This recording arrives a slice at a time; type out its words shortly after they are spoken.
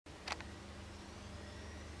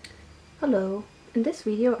Hello, in this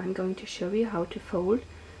video I'm going to show you how to fold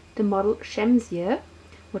the model Şemsiye,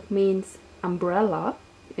 what means umbrella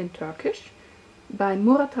in Turkish, by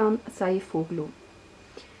Murathan Zayifoglu.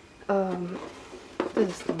 This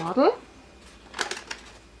is the model.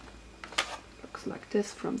 Looks like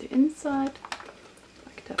this from the inside,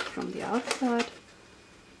 like that from the outside.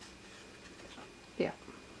 Yeah.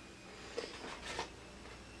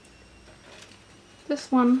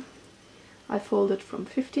 This one I folded from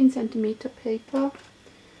 15 centimeter paper.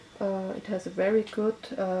 It has a very good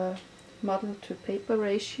model to paper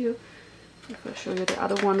ratio. If I show you the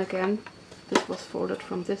other one again, this was folded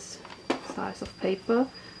from this size of paper.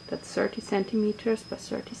 That's 30 centimeters by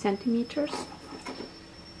 30 centimeters.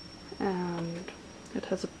 And it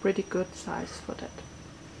has a pretty good size for that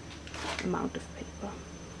amount of paper.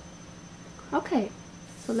 Okay,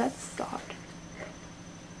 so let's start.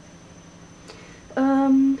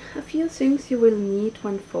 A few things you will need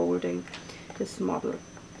when folding this model.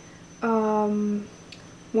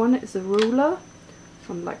 One is a ruler,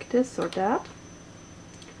 from like this or that.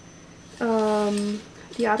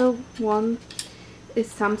 The other one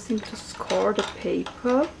is something to score the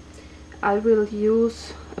paper. I will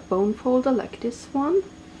use a bone folder like this one,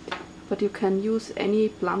 but you can use any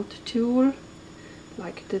blunt tool,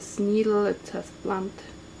 like this needle, it has blunt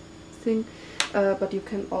thing. But you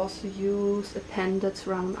can also use a pen that's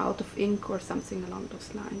run out of ink or something along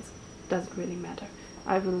those lines. Doesn't really matter.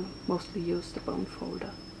 I will mostly use the bone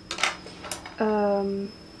folder.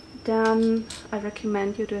 Then I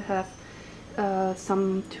recommend you to have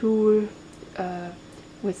some tool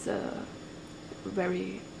with a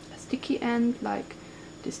very sticky end, like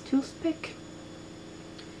this toothpick,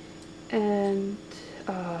 and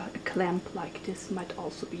a clamp like this might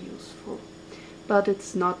also be useful, but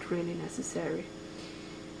it's not really necessary.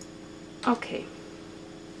 Okay,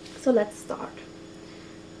 so let's start.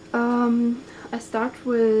 I start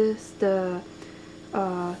with the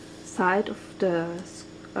side of the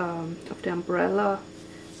umbrella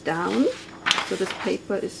down. So this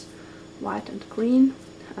paper is white and green,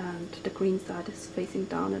 and the green side is facing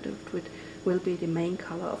down, and it will be the main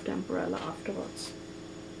color of the umbrella afterwards.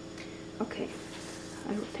 Okay,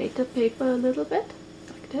 I rotate the paper a little bit,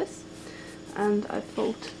 like this, and I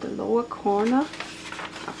fold the lower corner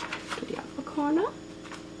up to the upper corner.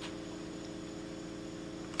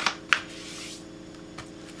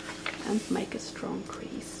 And make a strong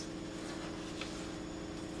crease.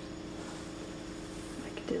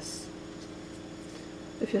 Like this.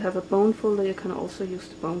 If you have a bone folder, you can also use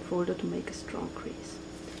the bone folder to make a strong crease.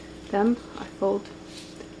 Then I fold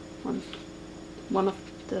one of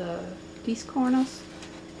these corners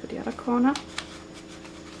to the other corner.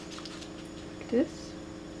 Like this.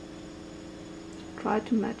 Try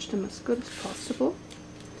to match them as good as possible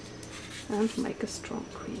and make a strong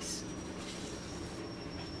crease.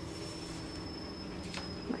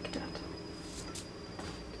 Like that.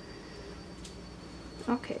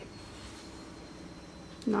 Okay.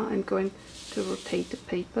 Now I'm going to rotate the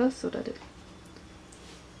paper so that it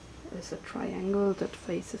is a triangle that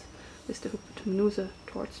faces with the hypotenuse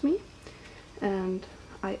towards me. And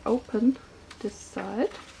I open this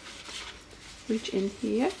side, reach in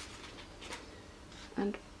here,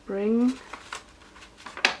 and bring,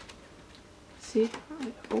 see,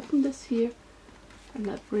 I open this here, and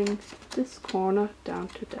I bring this corner down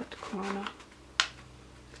to that corner,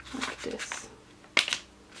 like this.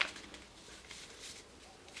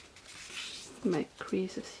 Make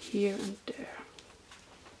creases here and there.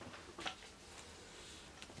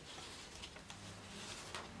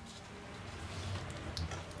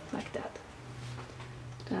 Like that.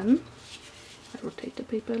 Then I rotate the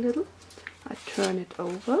paper a little, I turn it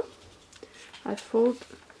over, I fold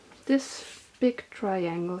this big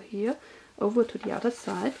triangle here over to the other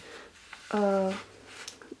side. The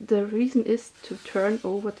reason is to turn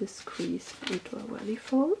over this crease into a valley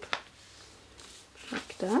fold,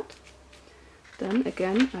 like that. Then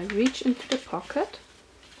again I reach into the pocket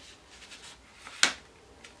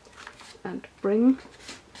and bring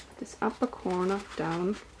this upper corner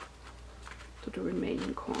down to the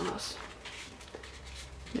remaining corners.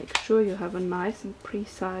 Make sure you have a nice and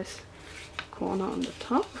precise corner on the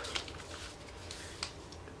top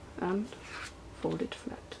and fold it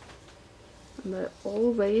flat. And I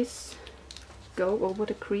always go over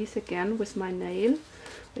the crease again with my nail,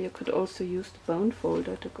 or you could also use the bone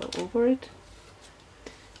folder to go over it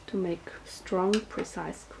to make strong,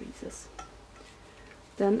 precise creases.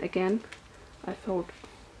 Then again I fold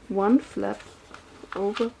one flap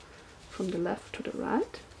over from the left to the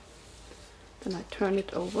right, then I turn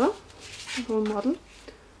it over the whole model,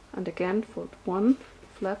 and again fold one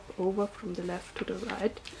flap over from the left to the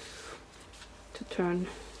right, to turn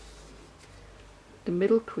the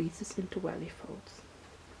middle creases into valley folds.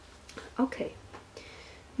 Okay,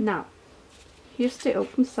 now here's the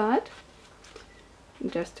open side,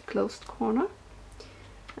 and there's the closed corner,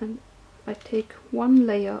 and I take one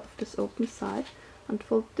layer of this open side and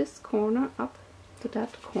fold this corner up to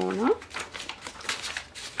that corner,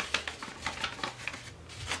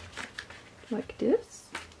 like this,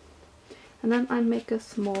 and then I make a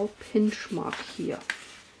small pinch mark here,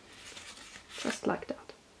 just like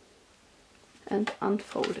that, and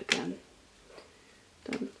unfold again.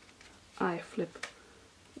 Then I flip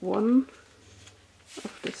one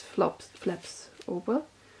of these flaps over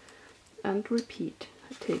and repeat.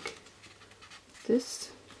 I take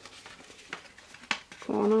this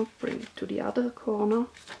corner, bring it to the other corner,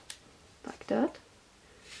 like that,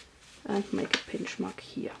 and make a pinch mark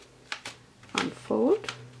here.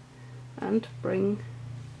 Unfold and bring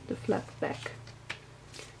the flap back.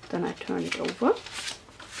 Then I turn it over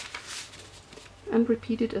and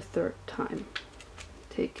repeat it a third time.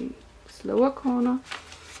 Taking this lower corner,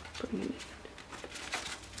 bringing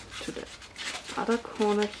it to the other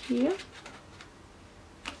corner here,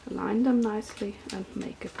 align them nicely and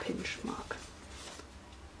make a pinch mark,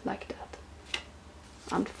 like that.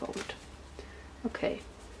 Unfold. Okay,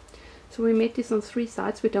 so we made this on 3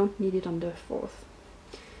 sides, we don't need it on the 4th.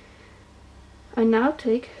 I now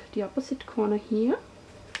take the opposite corner here.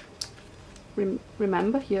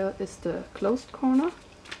 Remember, here is the closed corner,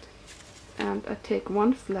 and I take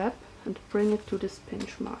one flap and bring it to this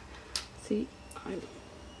pinch mark. See, I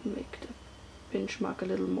make the pinch mark a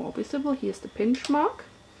little more visible. Here's the pinch mark,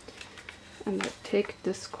 and I take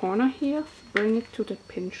this corner here, bring it to the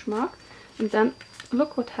pinch mark, and then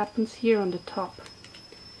look what happens here on the top.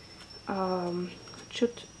 It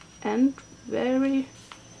should end very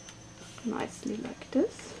nicely like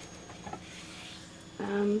this,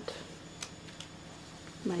 and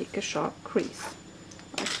make a sharp crease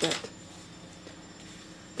like that.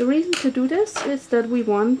 The reason to do this is that we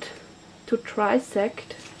want to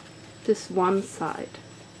trisect this one side.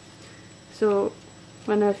 So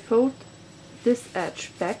when I fold this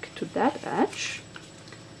edge back to that edge,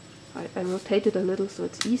 I rotate it a little so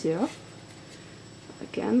it's easier.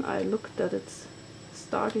 Again, I look that it's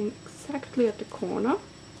starting exactly at the corner,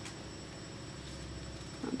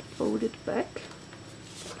 and fold it back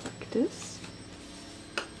like this.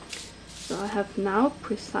 So I have now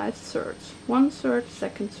precise thirds. 1 third,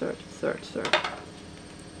 2nd third, 3rd third.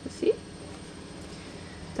 You see?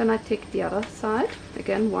 Then I take the other side,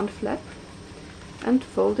 again one flap, and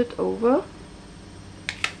fold it over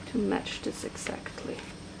to match this exactly.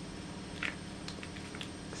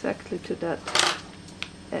 Exactly to that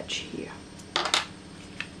edge here.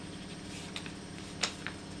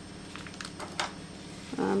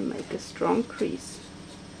 And make a strong crease.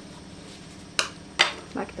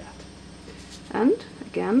 Like that. And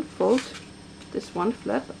again fold this one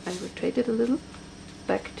flap, I rotate it a little,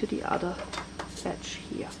 back to the other edge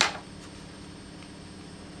here.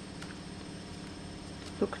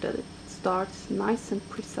 Look that it starts nice and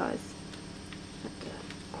precise at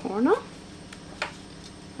the corner,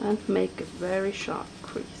 and make a very sharp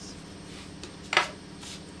crease.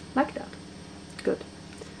 Like that. Good.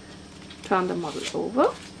 Turn the model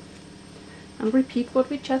over and repeat what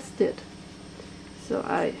we just did. So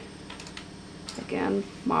I again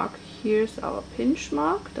mark, here's our pinch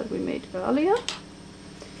mark that we made earlier,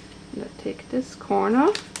 and I take this corner,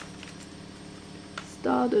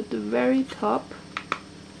 start at the very top,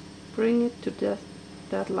 bring it to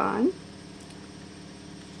that line,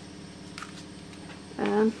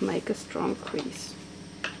 and make a strong crease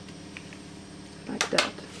like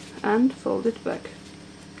that, and fold it back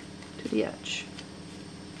to the edge.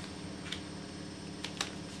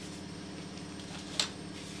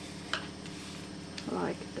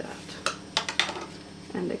 Like that.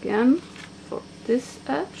 And again for this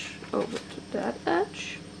edge over to that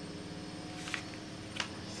edge,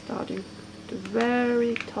 starting at the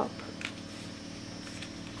very top,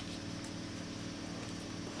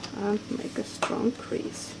 and make a strong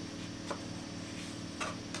crease.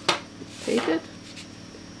 Rotate it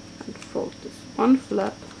and fold this one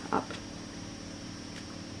flap up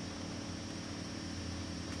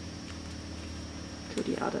to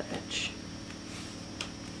the other edge.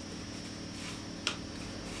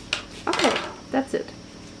 Okay, that's it.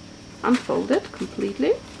 Unfold it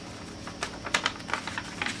completely,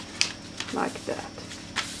 like that.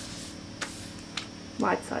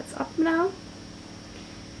 Right side's up now,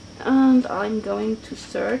 and I'm going to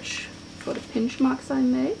search for the pinch marks I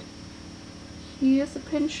made. Here's a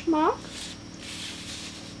pinch mark.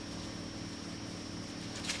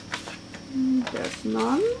 There's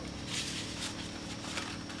none.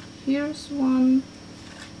 here's one.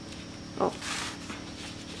 Oh,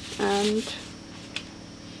 and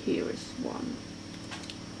here is one.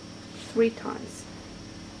 3 times.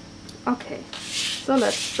 Okay, so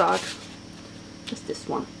let's start with this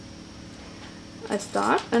one. I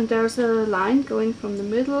start, and there's a line going from the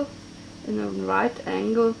middle in a right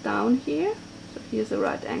angle down here. So here's a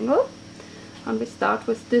right angle, and we start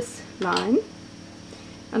with this line,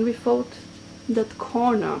 and we fold that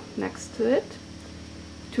corner next to it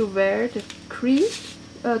to where the crease,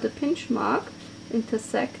 the pinch mark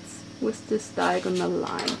intersects with this diagonal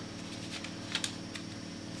line.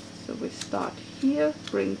 So we start here,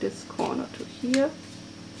 bring this corner to here.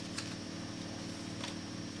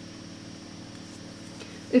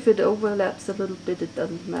 If it overlaps a little bit, it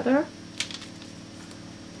doesn't matter.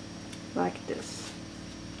 Like this.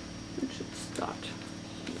 It should start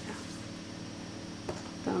here.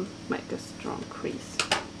 Then make a strong crease.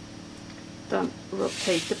 Then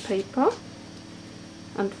rotate the paper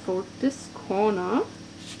and fold this corner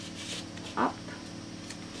up,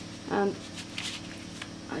 and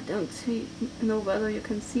I don't know whether you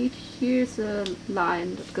can see it. Here's a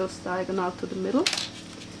line that goes diagonal to the middle,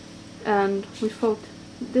 and we fold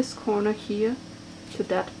this corner here to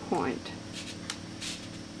that point,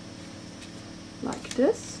 like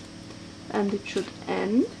this, and it should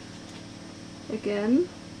end again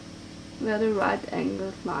where the right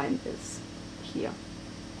angled line is, here.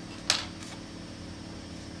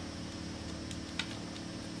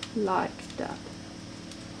 Like that.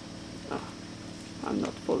 Oh, I'm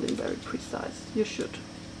not folding very precise. You should.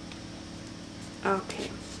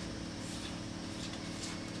 Okay.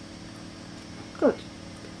 Good.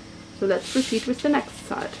 So let's proceed with the next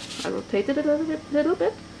side. I rotate it a little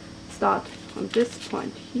bit. Start on this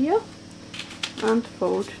point here and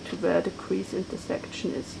fold to where the crease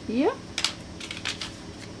intersection is here.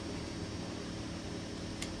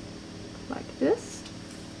 Like this.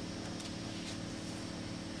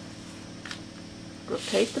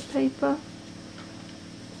 Rotate the paper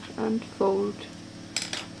and fold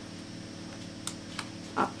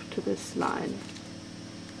up to this line.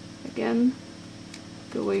 Again,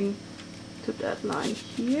 going to that line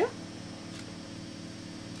here.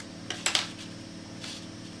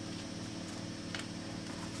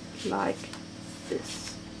 Like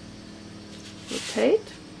this.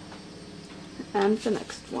 Rotate, and the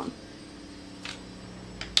next one.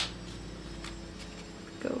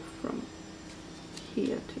 Go from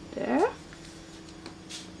here to there.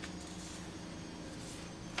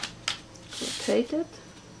 Rotate it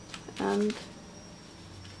and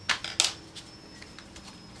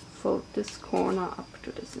fold this corner up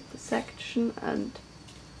to this intersection and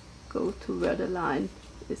go to where the line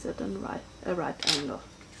is at a right angle.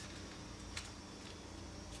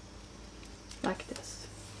 Like this.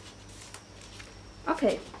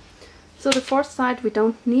 Okay, so the fourth side we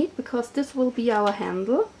don't need, because this will be our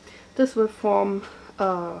handle. This will form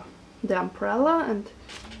the umbrella, and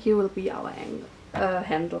here will be our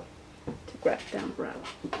handle to grab the umbrella.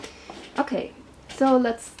 Okay, so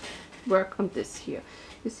let's work on this here.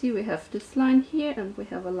 You see we have this line here and we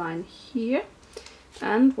have a line here,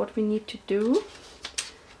 and what we need to do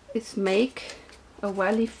is make a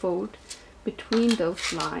valley fold between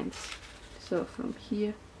those lines. So from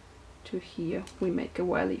here to here we make a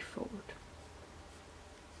valley fold.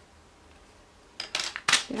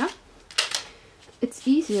 Yeah, it's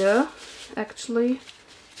easier actually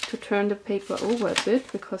to turn the paper over a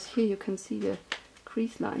bit, because here you can see the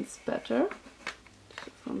crease lines better.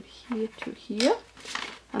 So from here to here,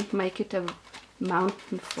 and make it a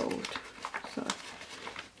mountain fold. So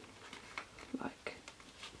like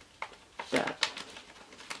that.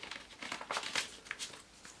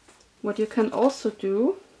 What you can also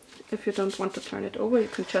do, if you don't want to turn it over, you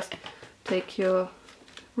can just take your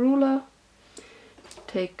ruler,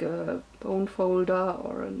 take a bone folder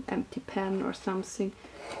or an empty pen or something,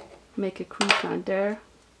 make a crease line there,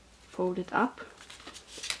 fold it up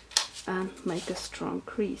and make a strong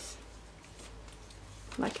crease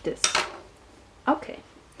like this. Okay,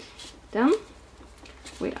 then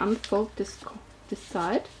we unfold this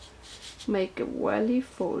side, make a valley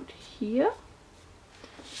fold here.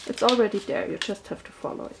 It's already there, you just have to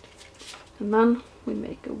follow it. And then we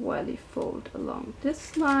make a valley fold along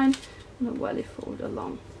this line and a valley fold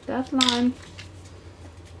along that line,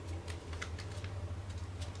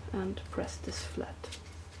 and press this flat.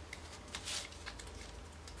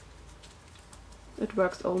 It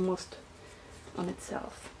works almost on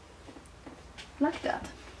itself, like that.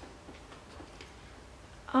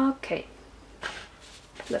 Okay,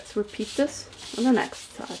 let's repeat this on the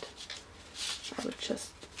next side. I will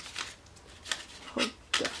just hold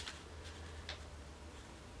the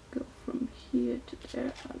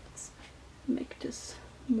there. Let's make this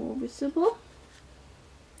more visible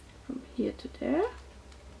from here to there.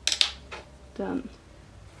 Then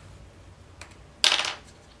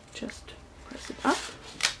just press it up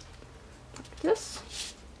like this,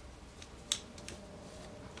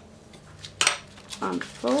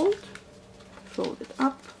 unfold, fold it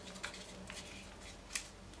up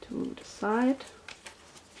to the side,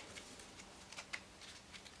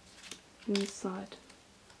 inside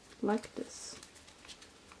like this.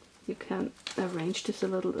 You can arrange this a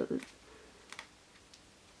little bit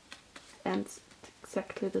and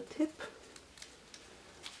exactly the tip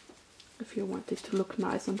if you want it to look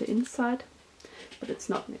nice on the inside, but it's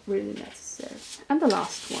not really necessary. And the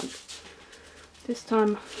last one. This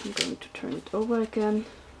time I'm going to turn it over again,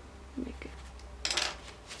 make it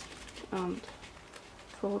and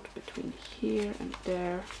fold between here and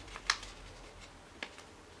there.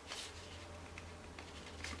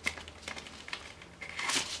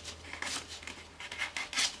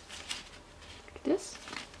 Like this.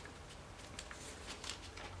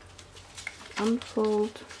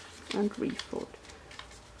 Unfold and refold.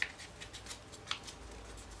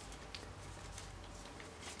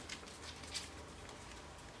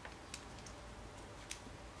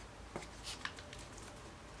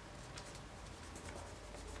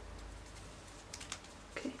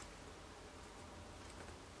 Okay.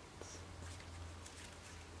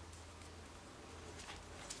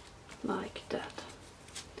 Like that.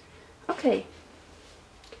 Okay.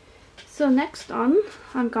 So next on,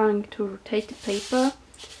 I'm going to rotate the paper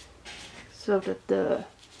so that the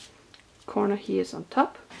corner here is on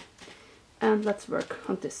top, and let's work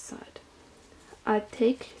on this side. I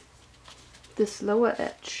take this lower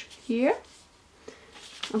edge here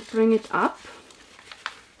and bring it up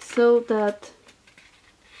so that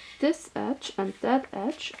this edge and that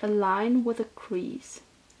edge align with a crease.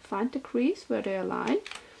 Find the crease where they align.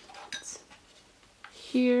 It's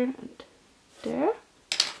here and there.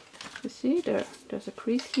 You see there's a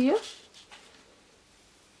crease here.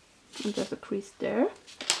 And there's a crease there.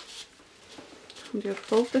 And you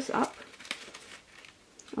fold this up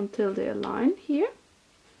until they align here.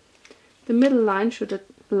 The middle line should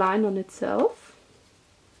align on itself.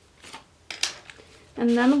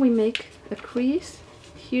 And then we make a crease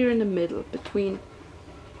here in the middle between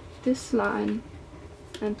this line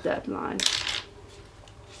and that line.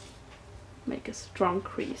 Make a strong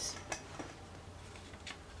crease.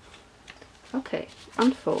 Okay,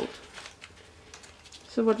 unfold.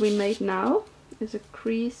 So what we made now is a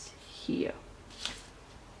crease here.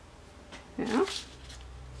 Yeah,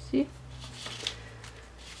 see?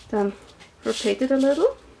 Then rotate it a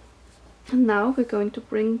little. And now we're going to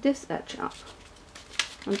bring this edge up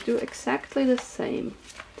and do exactly the same.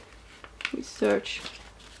 We search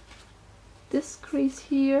this crease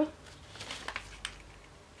here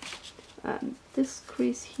and this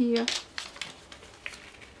crease here.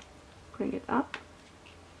 Bring it up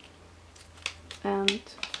and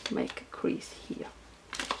make a crease here.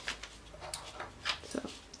 So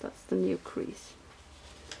that's the new crease.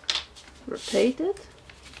 Rotate it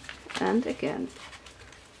and again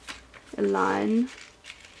align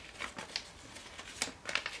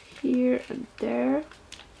here and there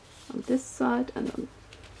on this side and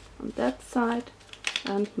on that side,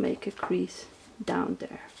 and make a crease down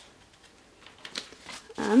there.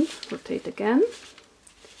 And rotate again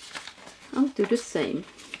and do the same.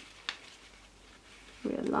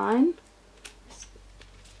 We align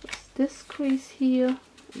with this crease here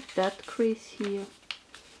and that crease here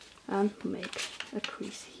and make a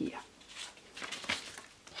crease here.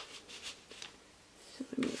 So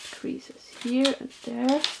we make creases here and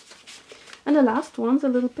there. And the last one's a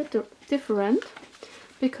little bit different,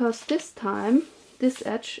 because this time this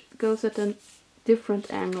edge goes at a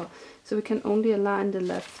different angle. So we can only align the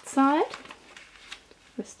left side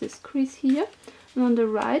with this crease here, and on the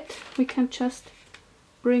right we can just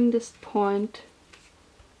bring this point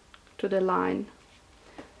to the line.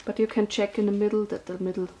 But you can check in the middle that the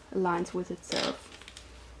middle aligns with itself.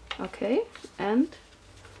 Okay, and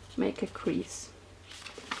make a crease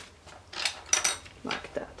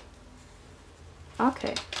like that.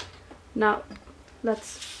 Okay, now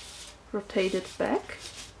let's rotate it back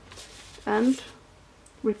and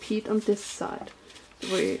repeat on this side.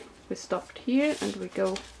 We stopped here and we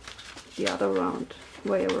go the other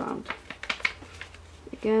way around.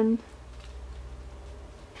 Again,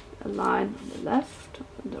 align on the left,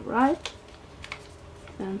 on the right,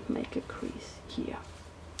 and make a crease here.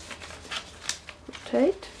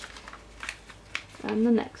 Rotate, and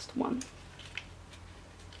the next one.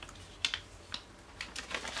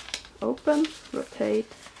 Open,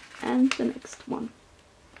 rotate, and the next one.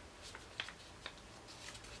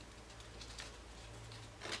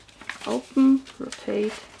 open,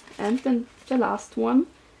 rotate, and then the last one.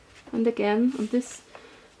 And again, on this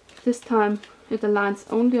time it aligns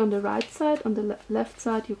only on the right side. On the left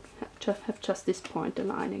side you have just this point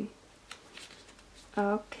aligning.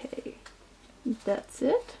 Okay, that's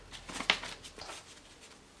it.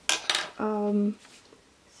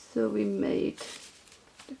 So we made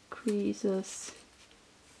the creases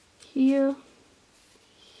here,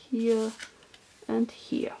 here, and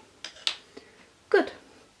here. Good.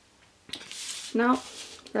 Now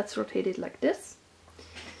let's rotate it like this.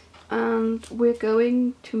 And we're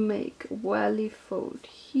going to make a valley fold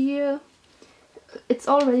here. It's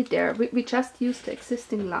already there. We just use the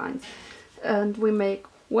existing lines. And we make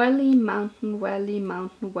valley, mountain,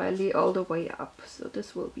 valley all the way up. So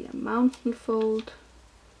this will be a mountain fold.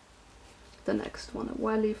 The next one a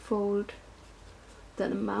valley fold.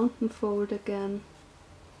 Then a mountain fold again.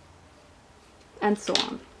 And so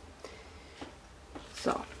on.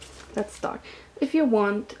 So let's start. If you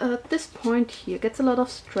want, this point here gets a lot of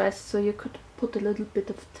stress, so you could put a little bit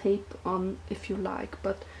of tape on if you like,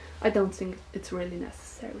 but I don't think it's really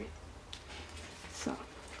necessary. So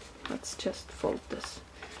let's just fold this.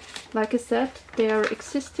 Like I said, there are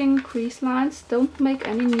existing crease lines. Don't make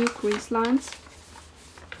any new crease lines.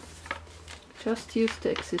 Just use the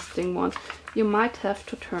existing one. You might have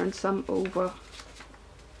to turn some over,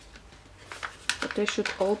 but they should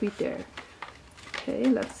all be there. Okay,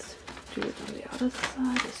 let's do it on the other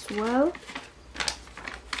side as well.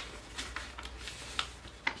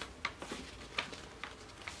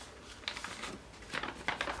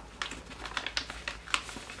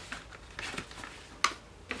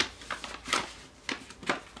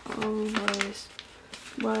 Always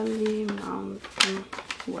valley, mountain,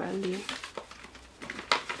 valley.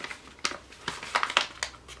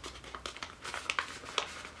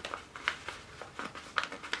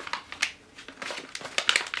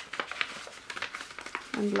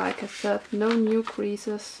 And like I said, no new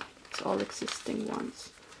creases, it's all existing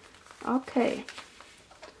ones. Okay,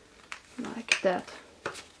 like that.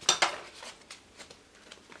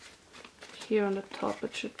 Here on the top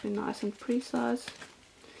it should be nice and precise.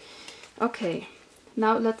 Okay,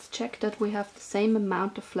 now let's check that we have the same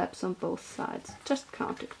amount of flaps on both sides. Just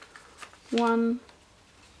count it. 1,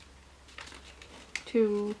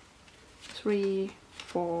 2, 3,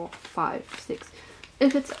 4, 5, 6.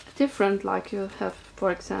 If it's different, like you have,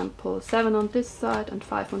 for example, 7 on this side and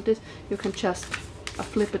 5 on this, you can just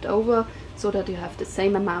flip it over so that you have the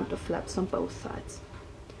same amount of flaps on both sides.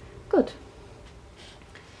 Good.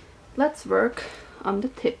 Let's work on the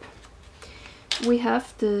tip. We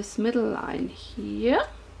have this middle line here,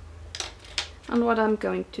 and what I'm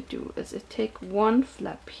going to do is I take one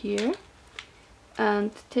flap here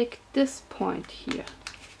and take this point here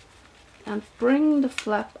and bring the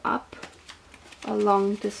flap up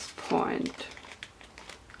along this point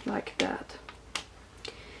like that.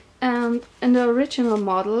 And in the original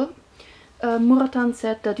model, Murathan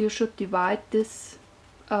said that you should divide this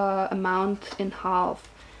amount in half,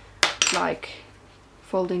 like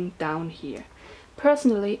folding down here.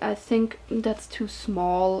 Personally, I think that's too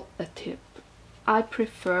small a tip. I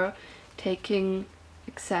prefer taking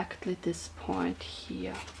exactly this point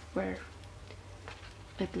here where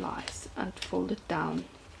it lies and fold it down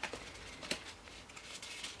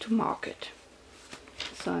to mark it.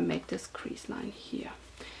 So I make this crease line here.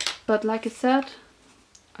 But like I said,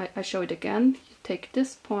 I show it again. You take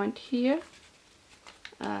this point here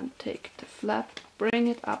and take the flap, bring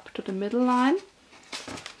it up to the middle line.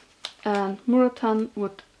 And Murathan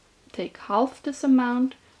would take half this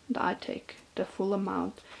amount and I take the full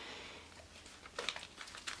amount.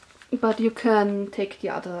 But you can take the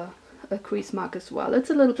other crease mark as well. It's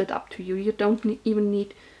a little bit up to you. You don't even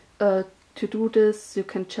need to do this. You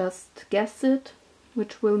can just guess it,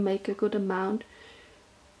 which will make a good amount.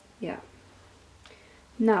 Yeah.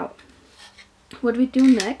 Now, what we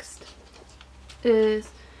do next is,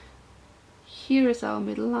 here is our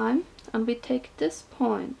middle line, and we take this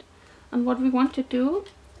point. And what we want to do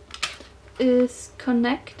is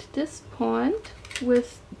connect this point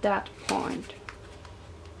with that point.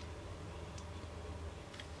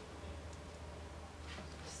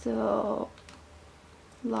 So,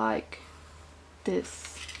 like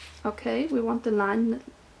this. Okay, we want the line,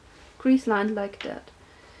 crease line like that.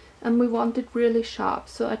 And we want it really sharp.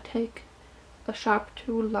 So I take a sharp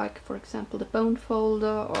tool, like for example the bone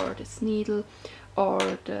folder or this needle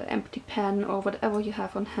or the empty pen or whatever you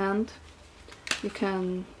have on hand. You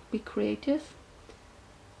can be creative.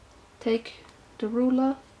 Take the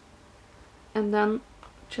ruler and then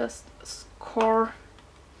just score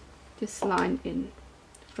this line in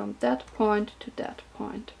from that point to that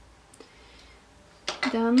point.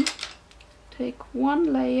 Then take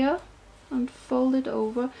one layer and fold it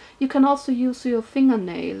over. You can also use your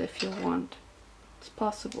fingernail if you want. It's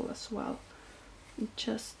possible as well. And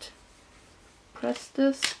just press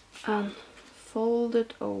this and fold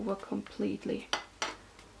it over completely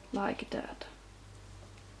like that.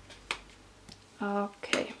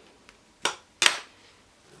 Okay.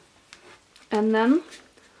 And then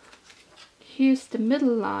here's the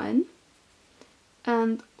middle line,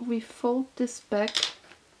 and we fold this back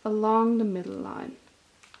along the middle line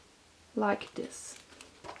like this.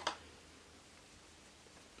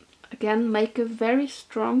 Again, make a very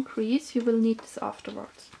strong crease. You will need this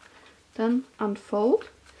afterwards. Then unfold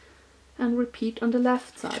and repeat on the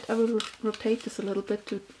left side. I will rotate this a little bit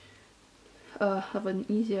to have an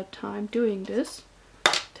easier time doing this.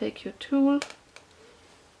 Take your tool,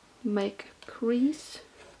 make a crease,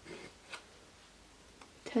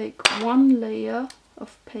 take one layer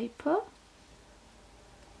of paper.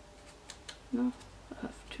 No, I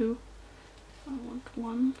have two. I want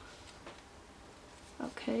one.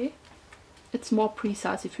 Okay. It's more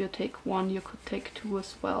precise if you take one. You could take two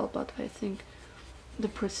as well, but I think the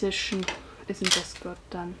precision isn't as good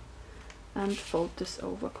then. And fold this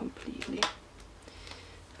over completely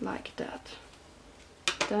like that.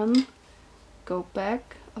 Then go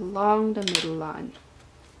back along the middle line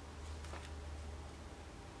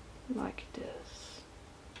like this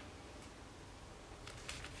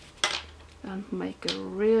and make a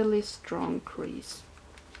really strong crease.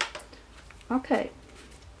 Okay,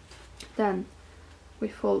 then we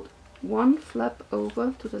fold one flap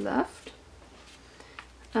over to the left,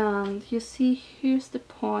 and you see here's the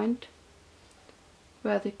point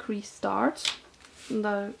where the crease starts, and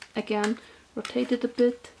I again rotate it a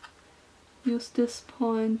bit, use this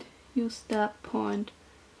point, use that point.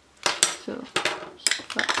 So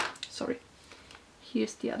sorry,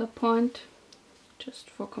 here's the other point, just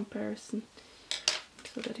for comparison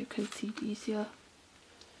so that you can see it easier,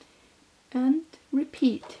 and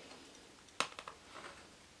repeat.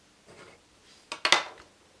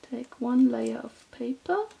 Take one layer of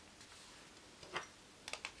paper,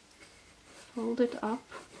 fold it up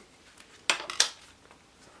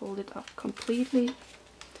completely,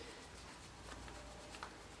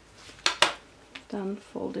 then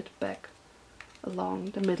fold it back along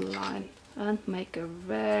the middle line and make a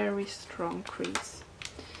very strong crease.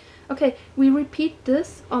 Okay, we repeat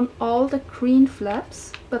this on all the green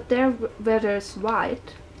flaps, but there where there's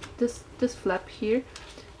white, this flap here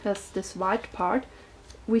has this white part,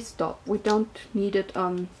 we stop. We don't need it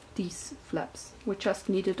on these flaps, we just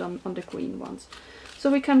need it on the green ones. So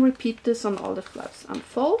we can repeat this on all the flaps.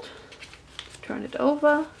 Unfold, turn it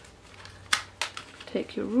over,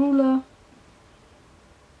 take your ruler.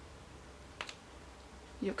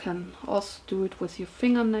 You can also do it with your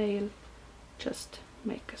fingernail. Just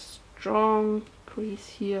make a strong crease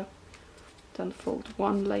here, then fold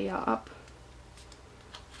one layer up,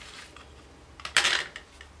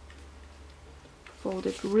 fold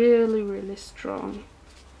it really strong,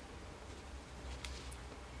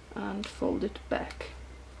 and fold it back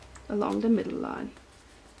along the middle line,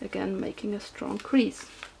 again making a strong crease.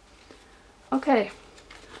 Okay,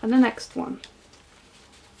 and the next one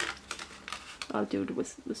I'll do it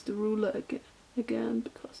with the ruler again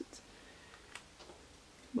because it's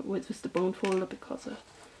with the bone folder, because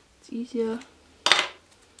it's easier.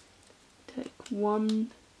 Take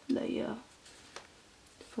one layer,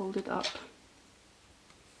 fold it up,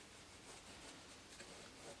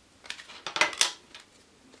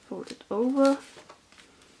 fold it over,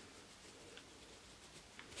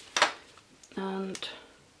 and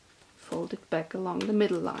fold it back along the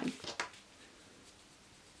middle line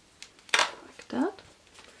like that.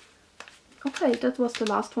 Okay, that was the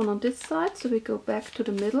last one on this side, so we go back to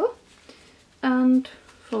the middle and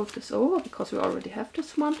fold this over because we already have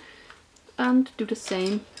this one, and do the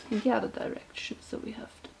same in the other direction. So we have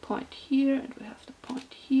the point here and we have the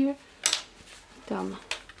point here. Then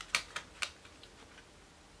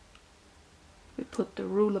we put the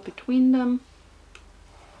ruler between them,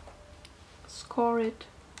 score it,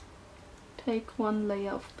 take one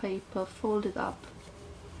layer of paper, fold it up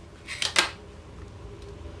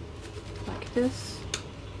like this,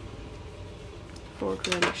 fold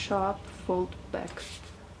really sharp, fold back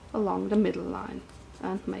along the middle line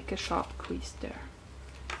and make a sharp crease there.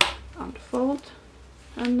 Unfold,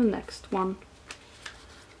 and the next one.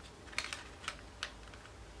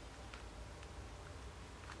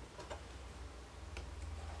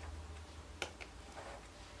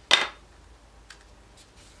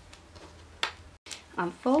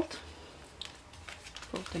 Unfold,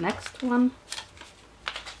 fold the next one,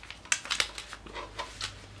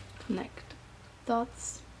 connect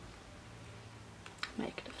dots,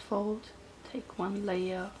 make the fold, take one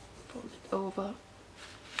layer, fold it over,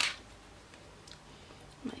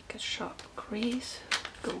 make a sharp crease,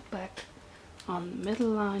 go back on the middle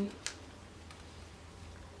line,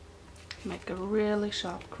 make a really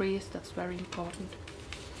sharp crease, that's very important,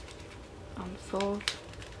 unfold.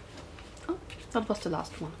 Oh, that was the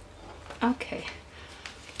last one. Okay,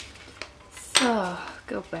 so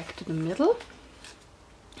go back to the middle.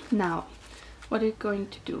 Now what we're going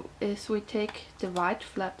to do is we take the white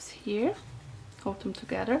flaps here, hold them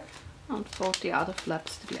together, and fold the other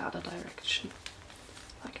flaps to the other direction,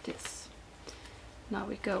 like this. Now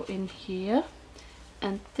we go in here,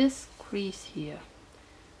 and this crease here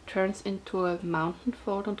turns into a mountain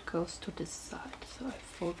fold and goes to this side. So I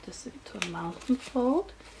fold this into a mountain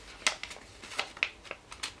fold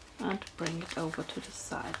and bring it over to the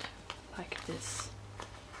side, like this.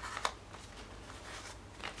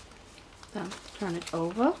 Then turn it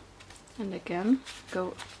over and again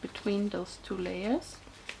go between those two layers,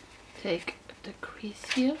 take the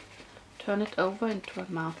crease here, turn it over into a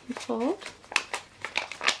mountain fold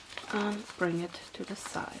and bring it to the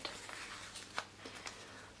side.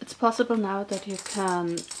 It's possible now that you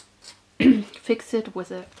can fix it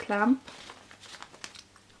with a clamp,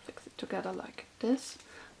 fix it together like this,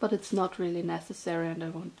 but it's not really necessary and I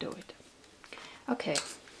won't do it. Okay,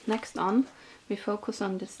 next on we focus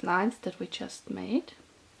on these lines that we just made,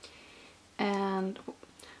 and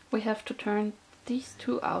we have to turn these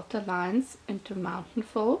two outer lines into mountain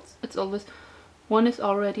folds. It's always, one is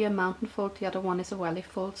already a mountain fold, the other one is a valley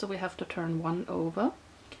fold, so we have to turn one over.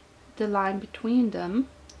 The line between them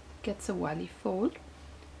gets a valley fold,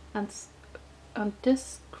 and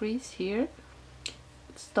this crease here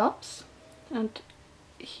it stops, and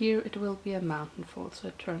here it will be a mountain fold, so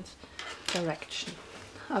it turns direction.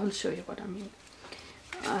 I will show you what I mean.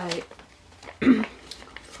 I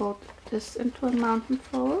fold this into a mountain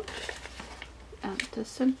fold and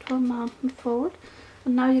this into a mountain fold,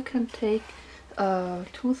 and now you can take a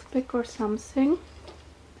toothpick or something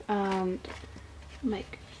and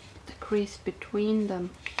make the crease between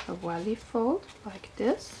them a valley fold like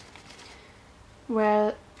this.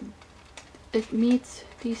 Where it meets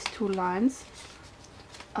these two lines,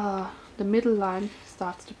 the middle line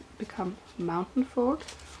starts to become mountain fold,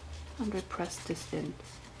 and we press this in.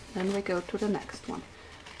 Then we go to the next one.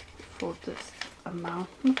 Fold this a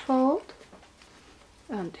mountain fold,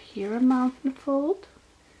 and here a mountain fold.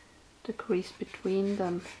 The crease between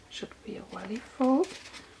them should be a valley fold.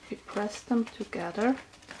 We press them together,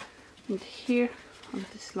 and here on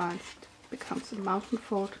this line it becomes a mountain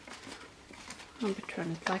fold, and we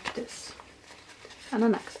turn it like this. And the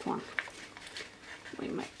next one, we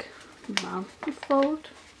make a mountain fold,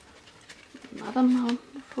 another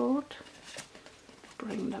mountain fold,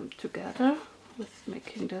 bring them together with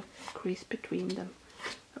making the crease between them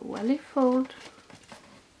a valley fold.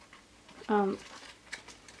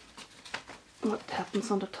 What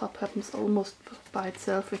happens on the top happens almost by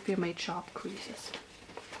itself if you made sharp creases.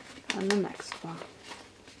 And the next one.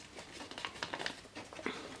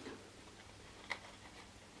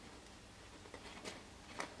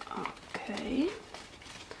 Okay,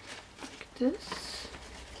 like this.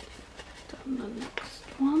 Then the next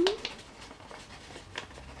one.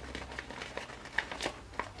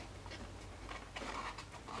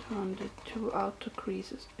 Turn the two outer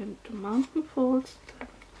creases into mountain folds,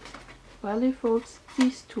 valley folds.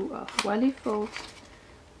 These two are valley folds,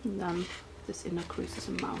 and then this inner crease is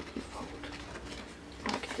a mountain fold,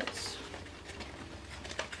 like this.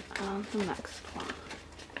 And the next one,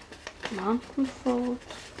 mountain fold,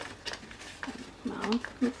 and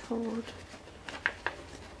mountain fold.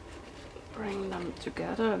 Bring them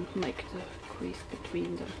together and make the crease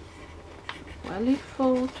between them valley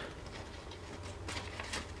fold.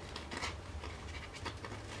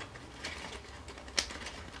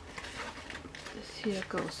 Here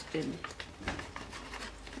goes in.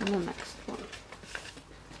 And the next one,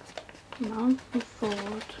 mountain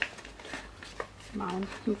fold,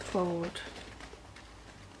 mountain fold,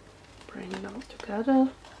 bring them together,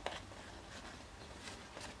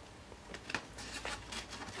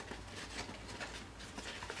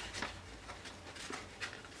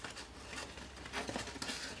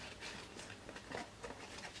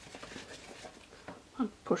 and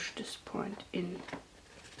push this point in.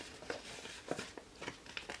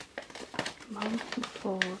 Mountain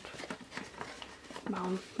fold,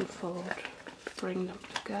 mountain fold, bring them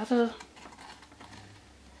together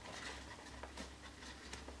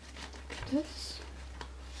like this,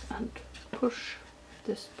 and push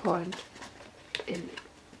this point in.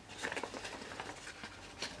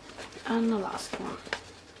 And the last one,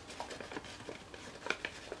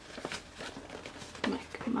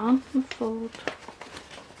 mountain fold.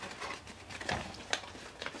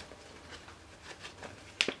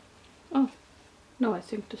 Oh, no, I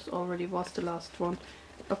think this already was the last one.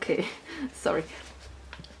 Okay, sorry.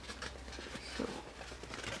 So,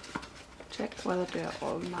 check whether they're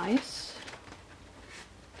all nice.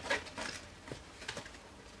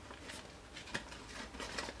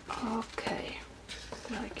 Okay,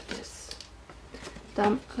 like this.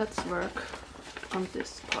 Then let's work on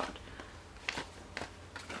this part.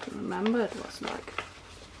 Remember, it was like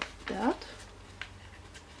that.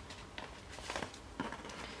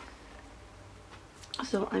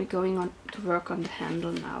 So I'm going on to work on the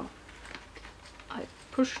handle now. I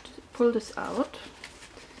pull this out,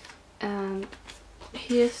 and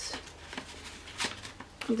here's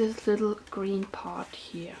this little green part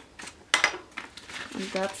here, and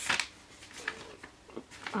that's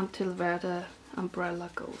until where the umbrella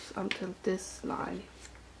goes, until this line.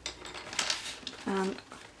 And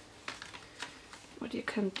what you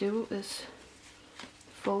can do is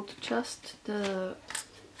fold just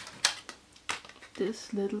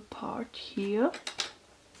this little part here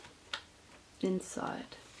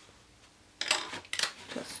inside,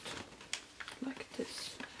 just like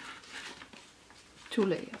this, 2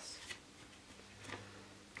 layers.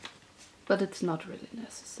 But it's not really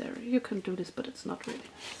necessary. You can do this, but it's not really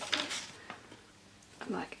necessary.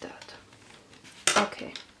 Like that.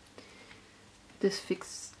 Okay. This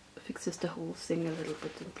fixes the whole thing a little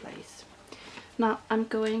bit in place. Now I'm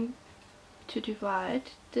going to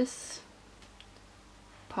divide this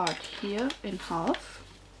part here in half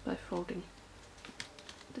by folding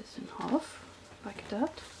this in half, like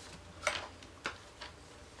that.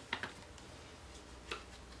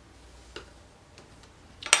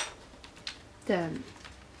 Then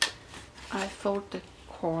I fold the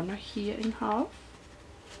corner here in half,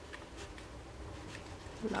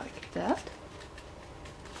 like that.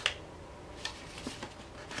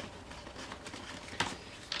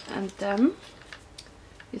 And then,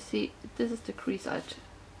 you see, this is the crease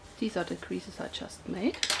these are the creases I just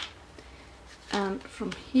made. And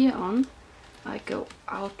from here on, I go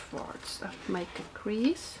outwards and make a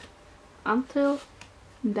crease until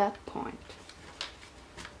that point.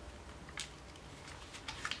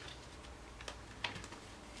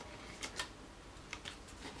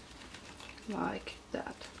 Like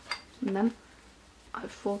that. And then I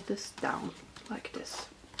fold this down like this.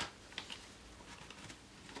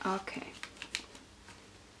 Okay.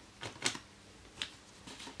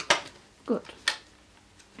 Good.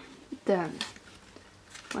 Then,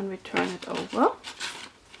 when we turn it over,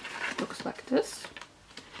 it looks like this.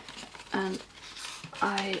 And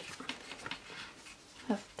I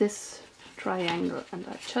have this triangle, and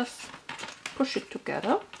I just push it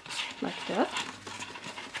together like that.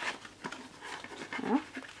 Yeah,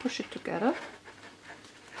 push it together.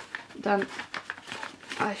 Then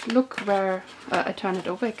I look where I turn it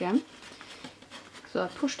over again. So I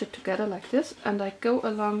pushed it together like this, and I go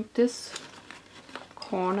along this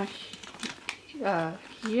corner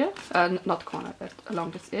here, not corner, but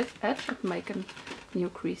along this edge, and make a new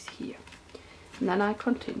crease here. And then I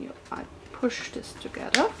continue. I push this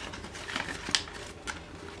together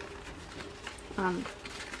and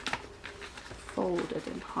fold it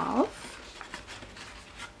in half.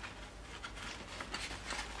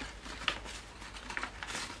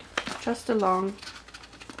 Just along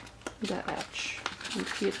the edge, and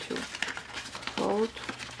here too, fold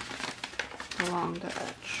along the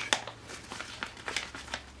edge,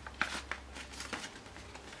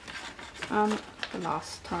 and the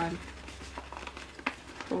last time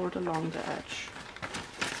fold along the edge.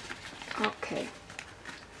 Okay,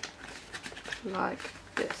 like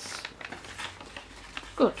this.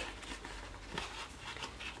 Good.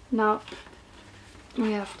 Now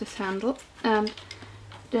we have this handle, and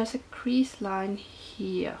there's a crease line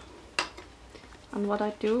here, and what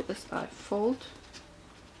I do is I fold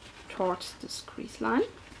towards this crease line,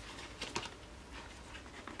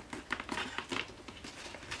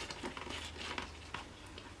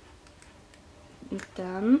 and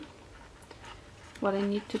then what I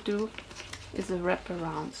need to do is a wrap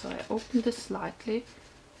around. So I open this slightly,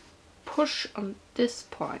 push on this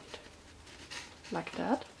point like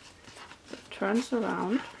that, so it turns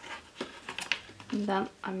around, and then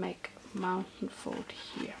I make a mountain fold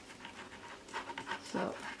here.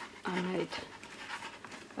 So I made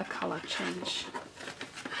a color change.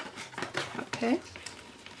 Okay,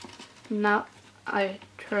 now I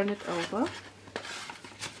turn it over,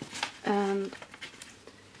 and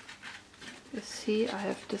you see I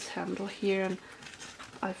have this handle here, and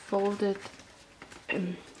I fold it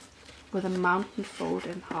with a mountain fold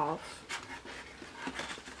in half.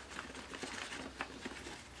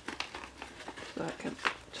 so I can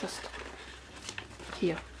just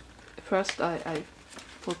here. First I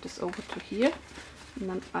put this over to here, and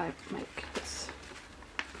then I make this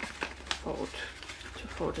fold to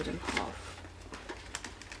fold it in half.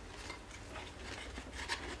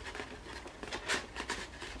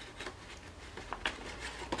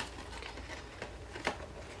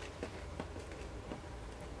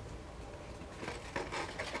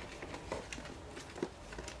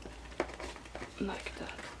 Like that.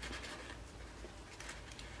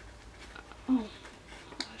 Oh,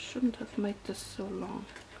 I shouldn't have made this so long.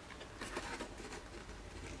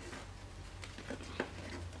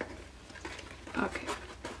 Okay.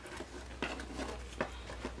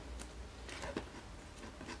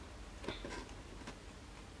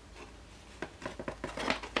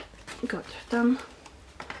 Good. Then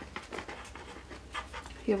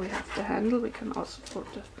here we have the handle. We can also fold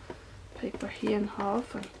the paper here in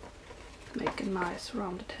half and make a nice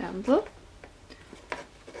rounded handle.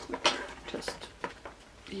 Just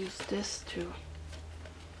use this to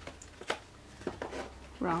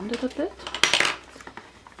round it a bit.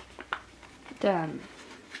 Then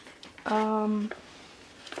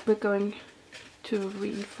we're going to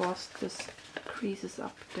reinforce this creases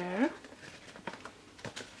up there.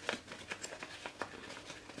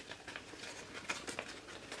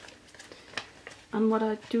 And what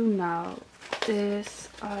I do now is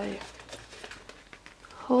I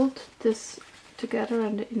hold this together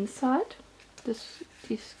on the inside,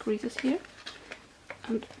 these creases here,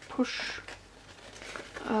 and push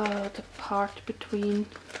the part between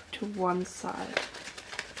to one side.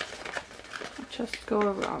 I just go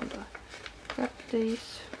around. I grab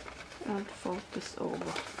these and fold this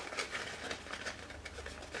over.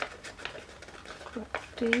 Grab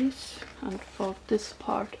these and fold this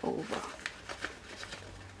part over.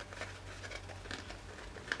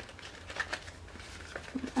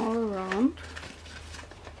 All around.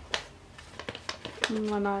 And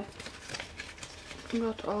when I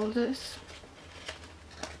got all this,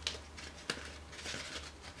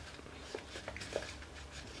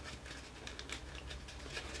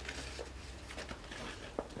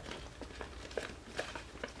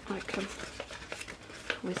 I can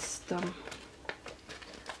twist them.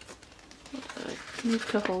 But I need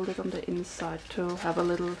to hold it on the inside to have a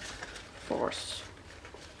little force.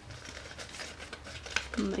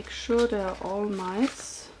 Make sure they are all nice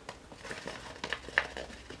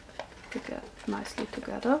nicely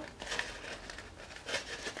together,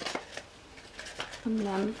 and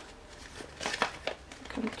then you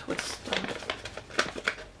can twist them.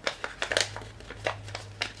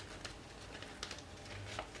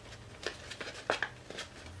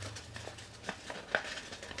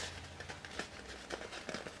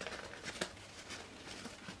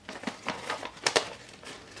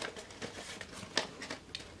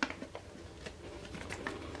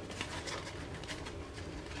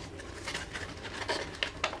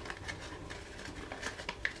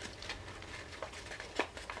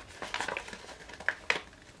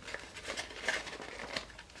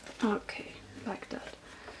 Okay, like that.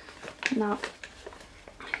 Now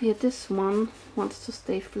here this one wants to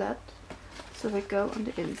stay flat, so we go on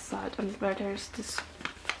the inside, and where there's this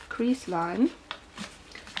crease line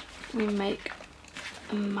we make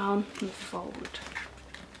a mountain fold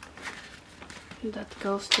that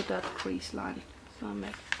goes to that crease line. So I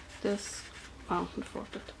make this mountain fold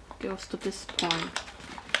that goes to this point.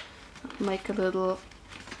 Make a little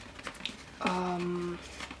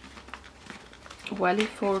welly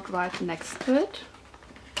fold right next to it.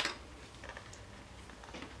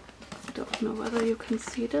 Don't know whether you can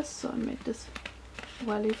see this, so I made this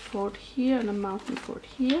welly fold here and a mountain fold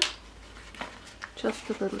here. Just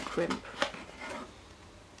a little crimp.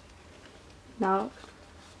 Now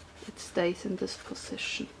it stays in this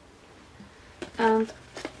position. And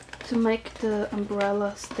to make the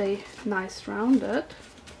umbrella stay nice rounded,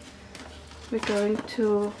 we're going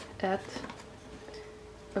to add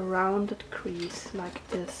a rounded crease like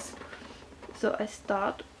this. So I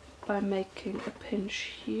start by making a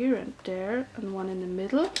pinch here and there and one in the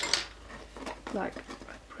middle. Like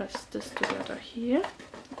I press this together here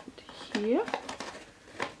and here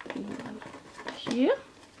and then here,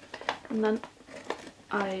 and then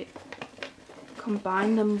I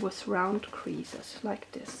combine them with round creases like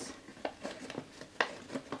this.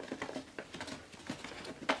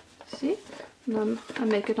 See? And then I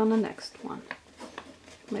make it on the next one.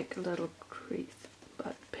 Make a little crease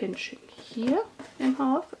by pinching here in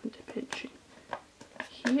half and pinching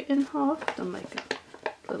here in half, then make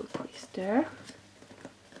a little crease there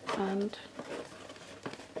and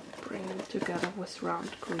bring them together with round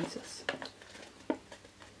creases.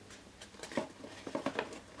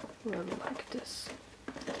 will like this.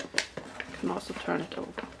 You can also turn it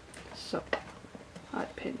over. So I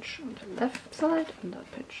pinch on the left side and I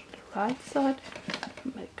pinch on the right side,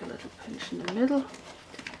 make a little pinch in the middle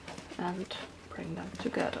and bring them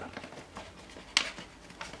together.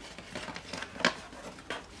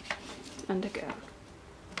 And again,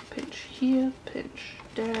 pinch here, pinch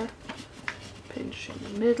there, pinch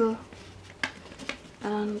in the middle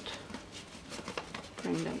and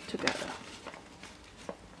bring them together.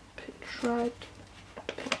 Pinch right,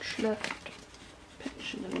 pinch left,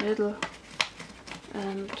 pinch in the middle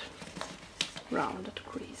and rounded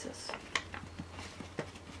creases.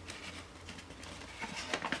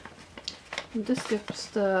 And this gives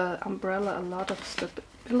the umbrella a lot of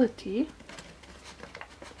stability.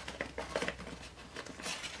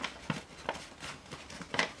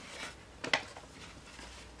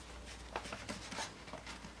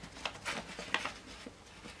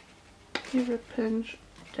 Here a pinch,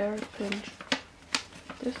 there a pinch,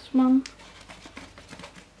 this one.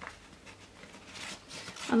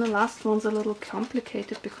 And the last one's a little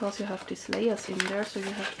complicated because you have these layers in there, so you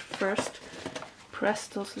have to first press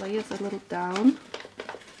those layers a little down,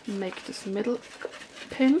 make this middle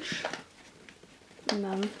pinch, and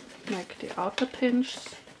then make the outer pinch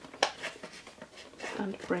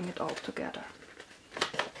and bring it all together.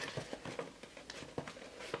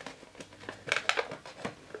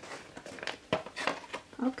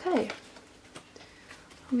 Okay,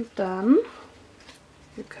 and then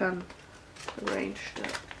you can arrange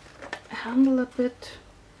the handle a bit,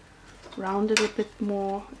 round it a bit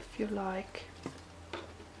more if you like.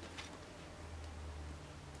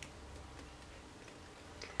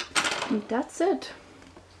 And that's it.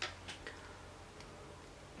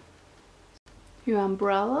 Your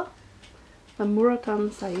umbrella, the Murathan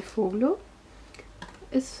Zayifoglu,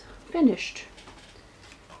 is finished.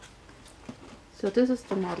 So this is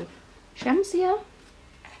the model Şemsiye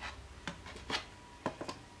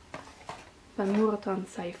by Murathan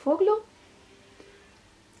Zayifoglu.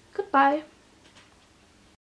 Goodbye.